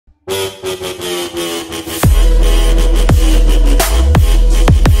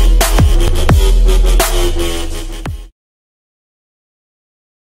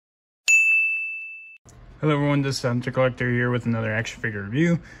Hello everyone, this is Hunter Collector here with another action figure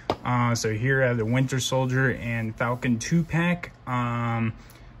review. So here I have the Winter Soldier and Falcon 2-pack. I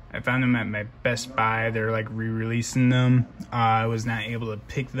found them at my Best Buy. They're like re-releasing them. I was not able to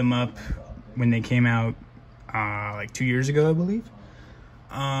pick them up when they came out like 2 years ago, I believe.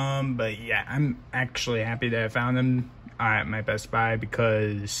 But yeah, I'm actually happy that I found them at my Best Buy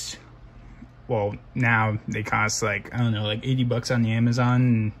because, well, now they cost like, I don't know, like 80 bucks on the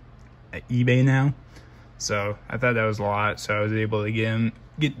Amazon and eBay now. So I thought that was a lot, so I was able to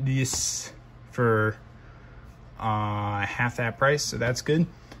get this for half that price, so that's good.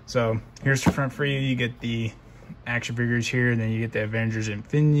 So here's the front for you. You get the action figures here, and then you get the Avengers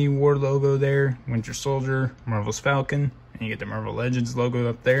Infinity War logo there, Winter Soldier, Marvel's Falcon, and you get the Marvel Legends logo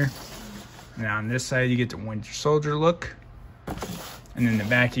up there. And on this side you get the Winter Soldier look, and in the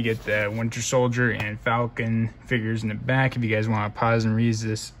back you get the Winter Soldier and Falcon figures in the back. If you guys want to pause and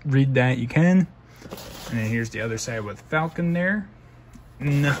read that, you can. And then here's the other side with Falcon there.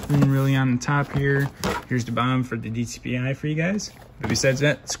 Nothing really on the top here. Here's the bottom for the DCPI for you guys. But besides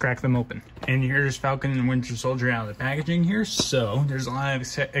that, let's crack them open. And here's Falcon and Winter Soldier out of the packaging here. So there's a lot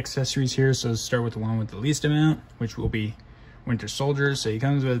of accessories here. So let's start with the one with the least amount, which will be Winter Soldier. So he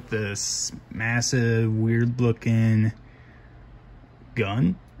comes with this massive, weird looking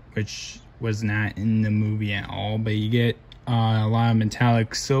gun, which was not in the movie at all. But you get a lot of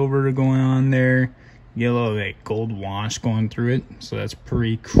metallic silver going on there. You get a little like gold wash going through it, so that's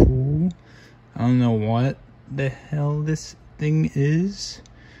pretty cool. I don't know what the hell this thing is.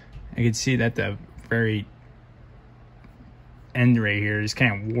 I can see that the very end right here is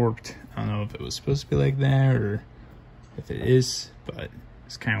kind of warped. I don't know if it was supposed to be like that or if it is, but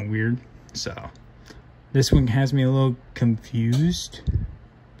it's kind of weird. So this one has me a little confused,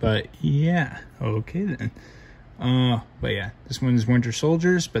 but yeah, okay then. But yeah, this one's Winter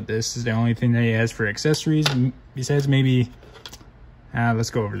Soldiers, but this is the only thing that he has for accessories. Besides maybe, let's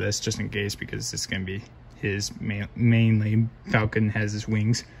go over this just in case, because it's going to be his mainly. Falcon has his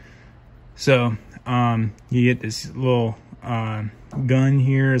wings. So, you get this little, gun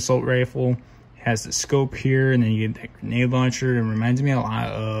here, assault rifle. It has the scope here, and then you get that grenade launcher. It reminds me a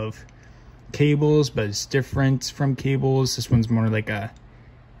lot of Cables, but it's different from Cables. This one's more like I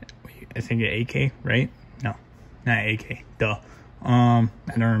think an AK, right? No. Not AK, duh. I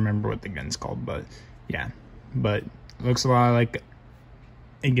don't remember what the gun's called, but yeah. But it looks a lot like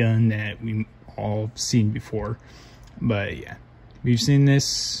a gun that we've all seen before. But yeah, we've seen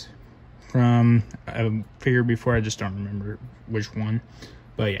this from a figure before. I just don't remember which one.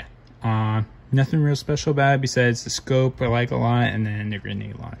 But yeah, nothing real special about it besides the scope I like a lot, and then the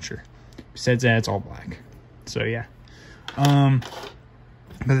grenade launcher. Besides that, it's all black. So yeah.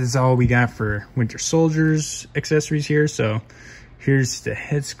 But that's all we got for Winter Soldier's accessories here. So here's the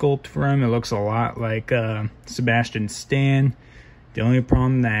head sculpt for him. It looks a lot like Sebastian Stan. The only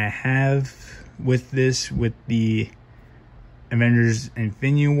problem that I have with this, with the Avengers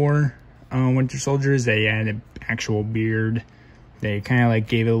Infinity War Winter Soldier, is that he had an actual beard. They kind of like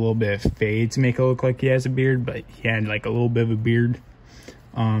gave it a little bit of fade to make it look like he has a beard, but he had like a little bit of a beard.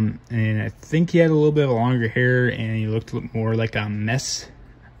 And I think he had a little bit of longer hair, and he looked more like a mess.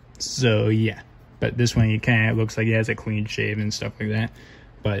 So yeah, but this one he kind of looks like he has a clean shave and stuff like that.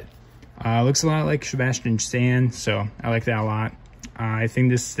 But looks a lot like Sebastian Stan, so I like that a lot. I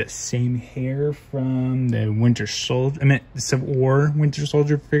think this is the same hair from the Winter Soldier, I meant the Civil War Winter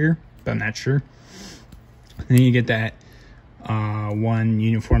Soldier figure, but I'm not sure. And then you get that one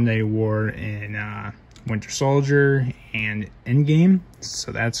uniform that he wore in Winter Soldier and Endgame,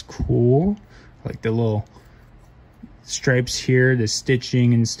 so that's cool. Like the little stripes here, the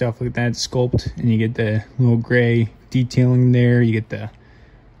stitching and stuff like that sculpt, and you get the little gray detailing there. You get the,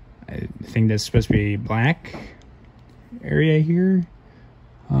 I think that's supposed to be black area here.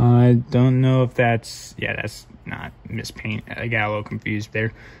 I don't know if that's, yeah, that's not mispaint. I got a little confused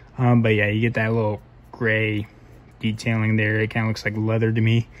there. But yeah, you get that little gray detailing there. It kind of looks like leather to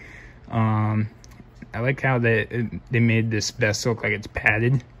me. I like how they made this vest look like it's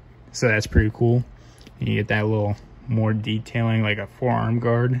padded, so that's pretty cool. And you get that little more detailing, like a forearm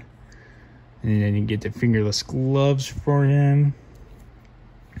guard, and then you get the fingerless gloves for him.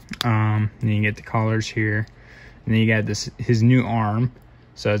 And then you get the collars here, and then you got his new arm.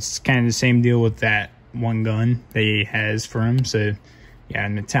 So it's kind of the same deal with that one gun that he has for him. So yeah,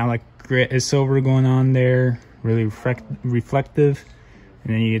 metallic silver going on there, really reflective.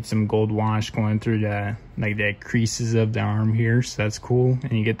 And then you get some gold wash going through the creases of the arm here, so that's cool.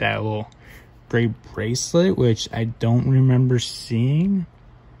 And you get that little gray bracelet, which I don't remember seeing.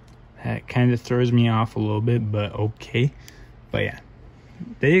 That kind of throws me off a little bit, but okay. But yeah,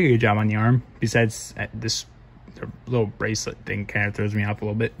 they did a good job on the arm. Besides this little bracelet thing kind of throws me off a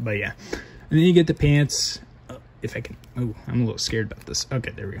little bit, but yeah. And then you get the pants. If I can, oh, I'm a little scared about this.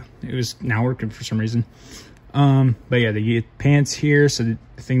 Okay, there we go. It was now working for some reason. But yeah, they get pants here. So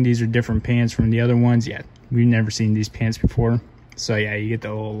I think these are different pants from the other ones. Yeah, we've never seen these pants before. So yeah, you get the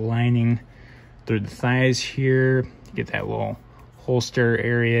little lining through the thighs here. You get that little holster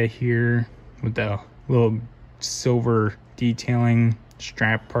area here with the little silver detailing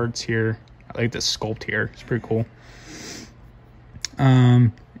strap parts here. I like the sculpt here. It's pretty cool.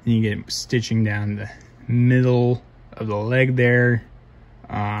 And you get stitching down the middle of the leg there.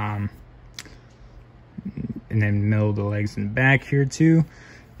 And then middle of the legs and back here too.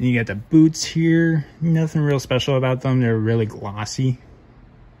 And you got the boots here. Nothing real special about them. They're really glossy,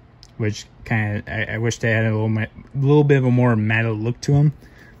 which kind of, I wish they had a little bit of a more metal look to them,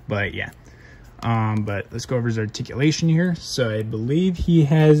 but yeah. But let's go over his articulation here. So I believe he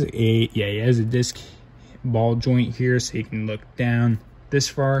has he has a disc ball joint here, so he can look down this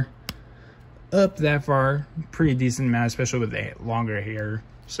far, up that far. Pretty decent amount, especially with the longer hair,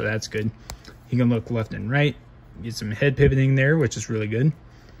 so that's good. He can look left and right, get some head pivoting there, which is really good.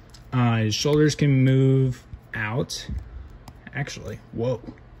 His shoulders can move out. Actually, whoa,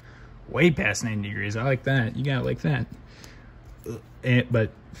 way past 90 degrees. I like that. You got it like that.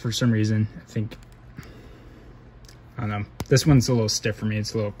 But for some reason, I think, I don't know, this one's a little stiff for me.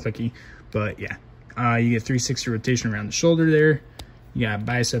 It's a little clicky, but yeah. You get 360 rotation around the shoulder there. You got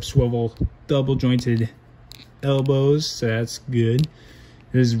bicep swivel, double jointed elbows, so that's good.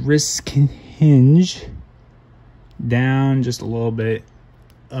 His wrists can hinge down just a little bit,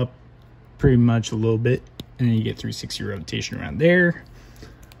 up pretty much a little bit, and then you get 360 rotation around there.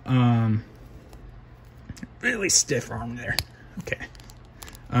 Really stiff arm there. Okay.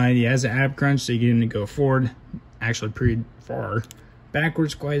 He has an ab crunch, so you get him to go forward, actually pretty far.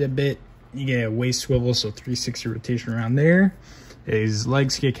 Backwards quite a bit. You get a waist swivel, so 360 rotation around there. His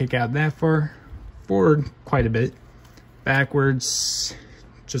legs can kick out that far. Forward quite a bit. Backwards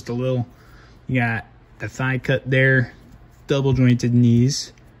just a little. You got the thigh cut there. Double jointed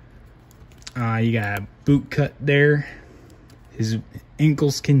knees. You got a boot cut there. His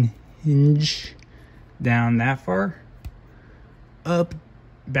ankles can hinge down that far. Up,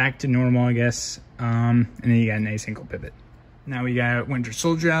 back to normal, I guess. And then you got a nice ankle pivot. Now we got Winter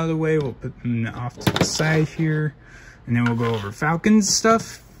Soldier out of the way. We'll put him off to the side here. And then we'll go over Falcon's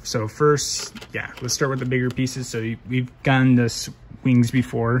stuff. So first, yeah, let's start with the bigger pieces. So we've gotten this wings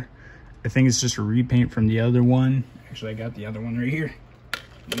before. I think it's just a repaint from the other one. Actually, I got the other one right here.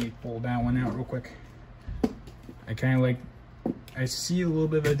 Let me pull that one out real quick. I kind of like, I see a little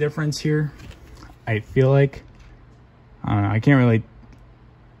bit of a difference here. I feel like, I don't know, I can't really,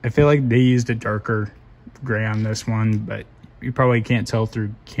 I feel like they used a darker gray on this one, but you probably can't tell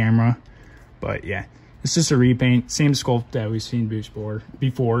through camera. But yeah, it's just a repaint, same sculpt that we've seen before.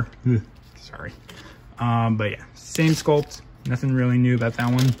 Sorry. But yeah, same sculpt, nothing really new about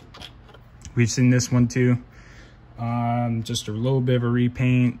that one. We've seen this one too. Just a little bit of a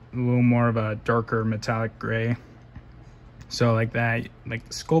repaint, a little more of a darker metallic gray. So like that, like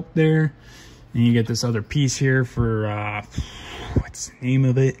the sculpt there. And you get this other piece here for, what's the name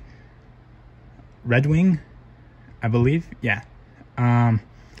of it? Red Wing, I believe. Yeah. The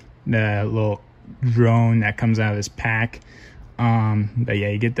little drone that comes out of this pack. But yeah,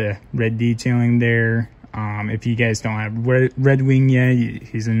 you get the red detailing there. If you guys don't have Red Wing yet,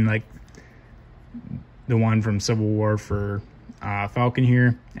 he's in like the one from Civil War for Falcon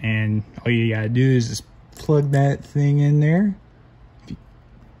here. And all you gotta do is just plug that thing in there.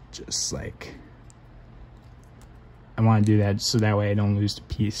 Just like, I want to do that so that way I don't lose the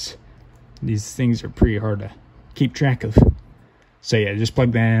piece. These things are pretty hard to keep track of. So yeah, just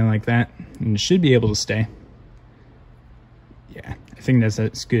plug that in like that and it should be able to stay. Yeah, I think that's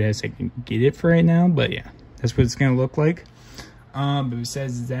as good as I can get it for right now, but yeah, that's what it's gonna look like. But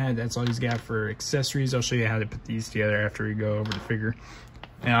besides that, that's all he's got for accessories. I'll show you how to put these together after we go over the figure.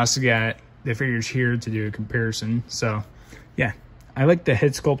 And I also got the figures here to do a comparison. So yeah, I like the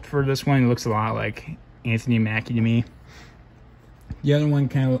head sculpt for this one. It looks a lot like Anthony Mackie to me. The other one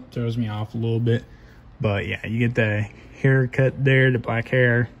kind of throws me off a little bit, but yeah, you get the haircut there, the black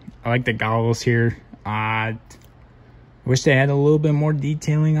hair. I like the goggles here. I wish they had a little bit more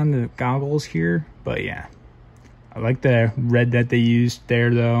detailing on the goggles here, but yeah, I like the red that they used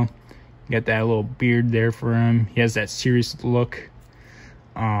there though. You got that little beard there for him. He has that serious look.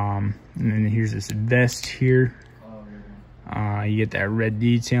 And then here's this vest here. You get that red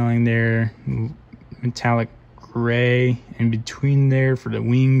detailing there, metallic gray in between there for the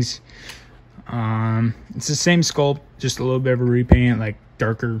wings. It's the same sculpt, just a little bit of a repaint, like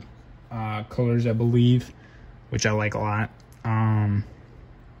darker colors, I believe, which I like a lot. And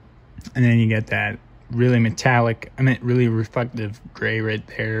then you get that really metallic, really reflective gray right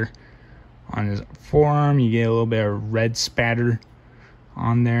there on his forearm. You get a little bit of red spatter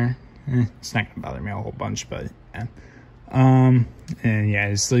on there. It's not gonna bother me a whole bunch, but yeah. And yeah,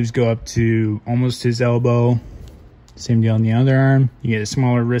 his sleeves go up to almost his elbow. Same deal on the other arm. You get a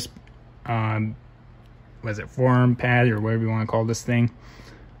smaller wrist, forearm pad or whatever you want to call this thing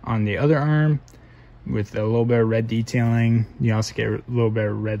on the other arm with a little bit of red detailing. You also get a little bit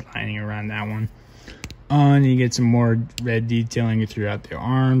of red lining around that one. And you get some more red detailing throughout the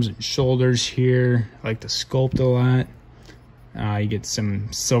arms and shoulders here. I like the sculpt a lot. You get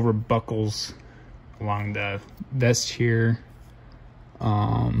some silver buckles along the vest here.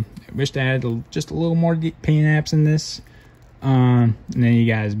 I wish I had just a little more paint apps in this. And then you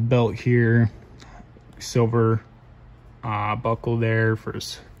got his belt here, silver buckle there for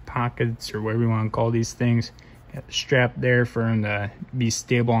his pockets or whatever you want to call these things. Got the strap there for him to be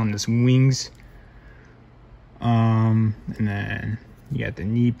stable on his wings. And then you got the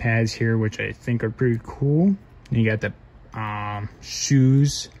knee pads here, which I think are pretty cool. And you got the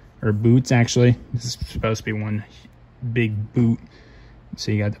shoes or boots, actually. This is supposed to be one big boot.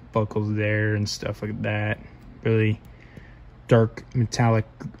 So you got the buckles there and stuff like that. Really dark metallic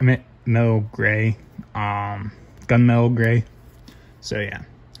metal gray, gunmetal gray. So yeah,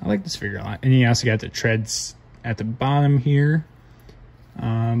 I like this figure a lot. And you also got the treads at the bottom here.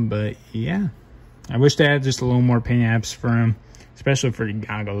 But yeah, I wish they had just a little more paint apps for him, especially for the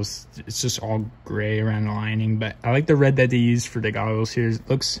goggles. It's just all gray around the lining, but I like the red that they used for the goggles here. It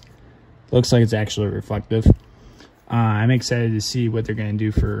looks like it's actually reflective. I'm excited to see what they're going to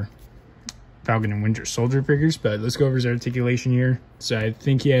do for Falcon and Winter Soldier figures, but let's go over his articulation here. So I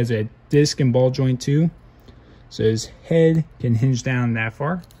think he has a disc and ball joint too. So his head can hinge down that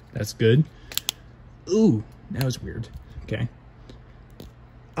far. That's good. Ooh, that was weird. Okay.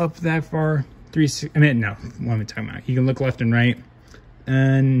 Up that far. No, what am I talking about? He can look left and right.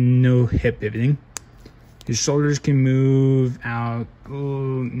 And no hip pivoting. His shoulders can move out,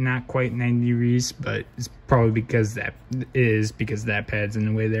 not quite 90 degrees, but it's probably because that pad's in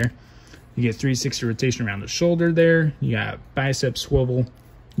the way there. You get 360 rotation around the shoulder there. You got bicep swivel.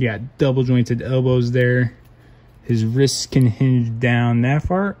 You got double jointed elbows there. His wrists can hinge down that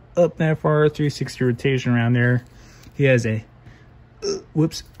far, up that far, 360 rotation around there. He has a,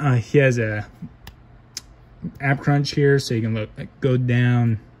 he has a ab crunch here, so you can go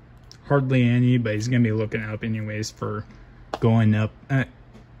down hardly any, but he's gonna be looking up anyways for going up,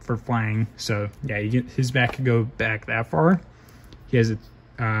 for flying. So yeah, his back could go back that far. He has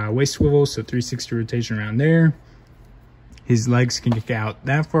a waist swivel, so 360 rotation around there. His legs can kick out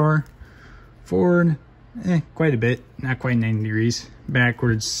that far. Forward, quite a bit, not quite 90 degrees.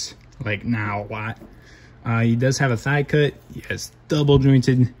 Backwards, like now a lot. He does have a thigh cut. He has double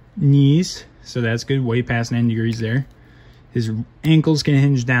jointed knees, so that's good, way past 90 degrees there. His ankles can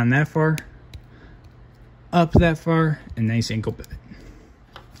hinge down that far, up that far, and nice ankle pivot.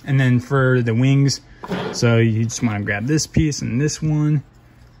 And then for the wings, so you just want to grab this piece and this one.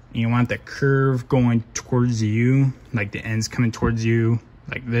 And you want the curve going towards you, like the ends coming towards you,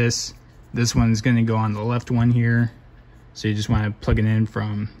 like this. This one's going to go on the left one here. So you just want to plug it in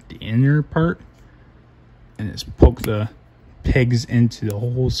from the inner part. And just poke the pegs into the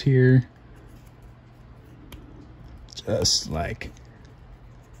holes here. Just like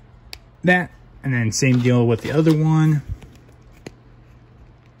that. And then same deal with the other one.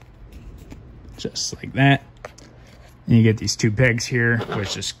 Just like that. And you get these two pegs here,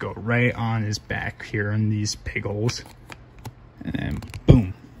 which just go right on his back here in these peg holes. And then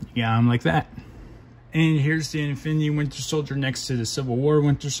boom, you got him like that. And here's the Infinity Winter Soldier next to the Civil War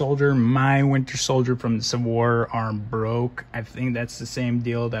Winter Soldier. My Winter Soldier from the Civil War arm broke. I think that's the same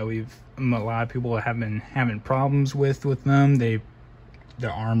deal that a lot of people have been having problems with them. The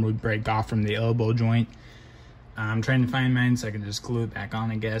arm would break off from the elbow joint. I'm trying to find mine so I can just glue it back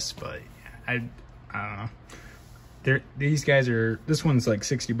on, I guess. But I don't know. These guys are, this one's like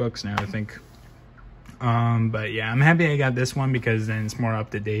 60 bucks now, I think. But yeah, I'm happy I got this one because then it's more up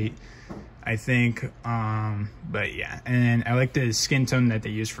to date, I think. But yeah, and I like the skin tone that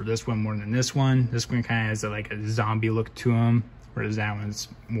they use for this one more than this one. This one kind of has like a zombie look to him, whereas that one's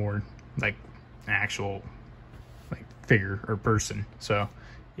more like an actual like figure or person. So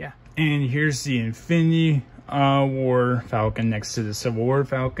yeah, and here's the Infinity War Falcon next to the Civil War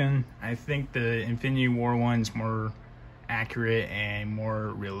Falcon. I think the Infinity War one's more accurate and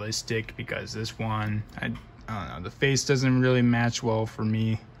more realistic because this one, I don't know, the face doesn't really match well for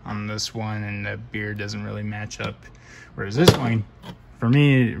me on this one, and the beard doesn't really match up, whereas this one for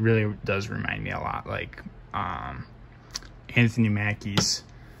me, it really does remind me a lot like Anthony Mackie's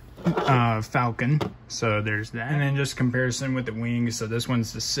Falcon. So there's that. And then just comparison with the wings. So this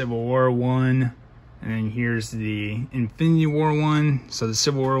one's the Civil War one. And then here's the Infinity War one. So the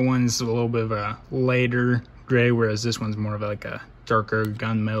Civil War one is a little bit of a lighter gray, whereas this one's more of like a darker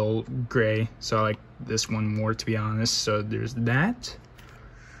gunmetal gray. So I like this one more, to be honest. So there's that.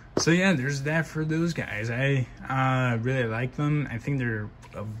 So yeah, there's that for those guys. I really like them. I think they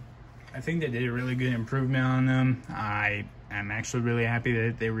did a really good improvement on them. I'm actually really happy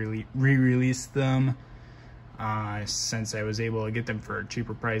that they re-released them. Since I was able to get them for a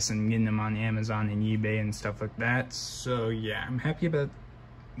cheaper price and getting them on Amazon and eBay and stuff like that. So yeah, I'm happy about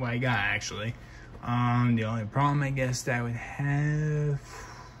what I got, actually. The only problem I guess that I would have,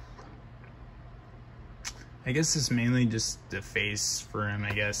 I guess it's mainly just the face for him.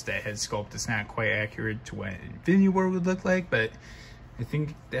 I guess that head sculpt is not quite accurate to what Infinity War would look like, but I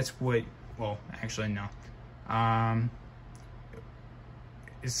think that's what, well, actually no.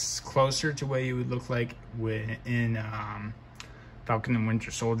 It's closer to what he would look like in Falcon and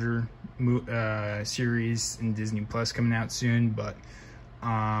Winter Soldier series in Disney Plus coming out soon, but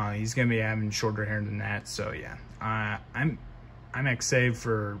he's gonna be having shorter hair than that. So yeah, I'm excited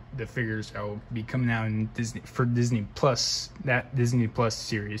for the figures that will be coming out in Disney Plus, that Disney Plus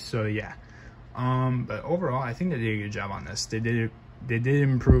series. So yeah, but overall, I think they did a good job on this. They did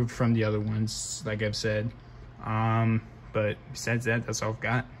improve from the other ones, like I've said. But besides that, that's all I've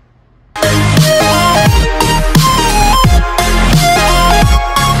got.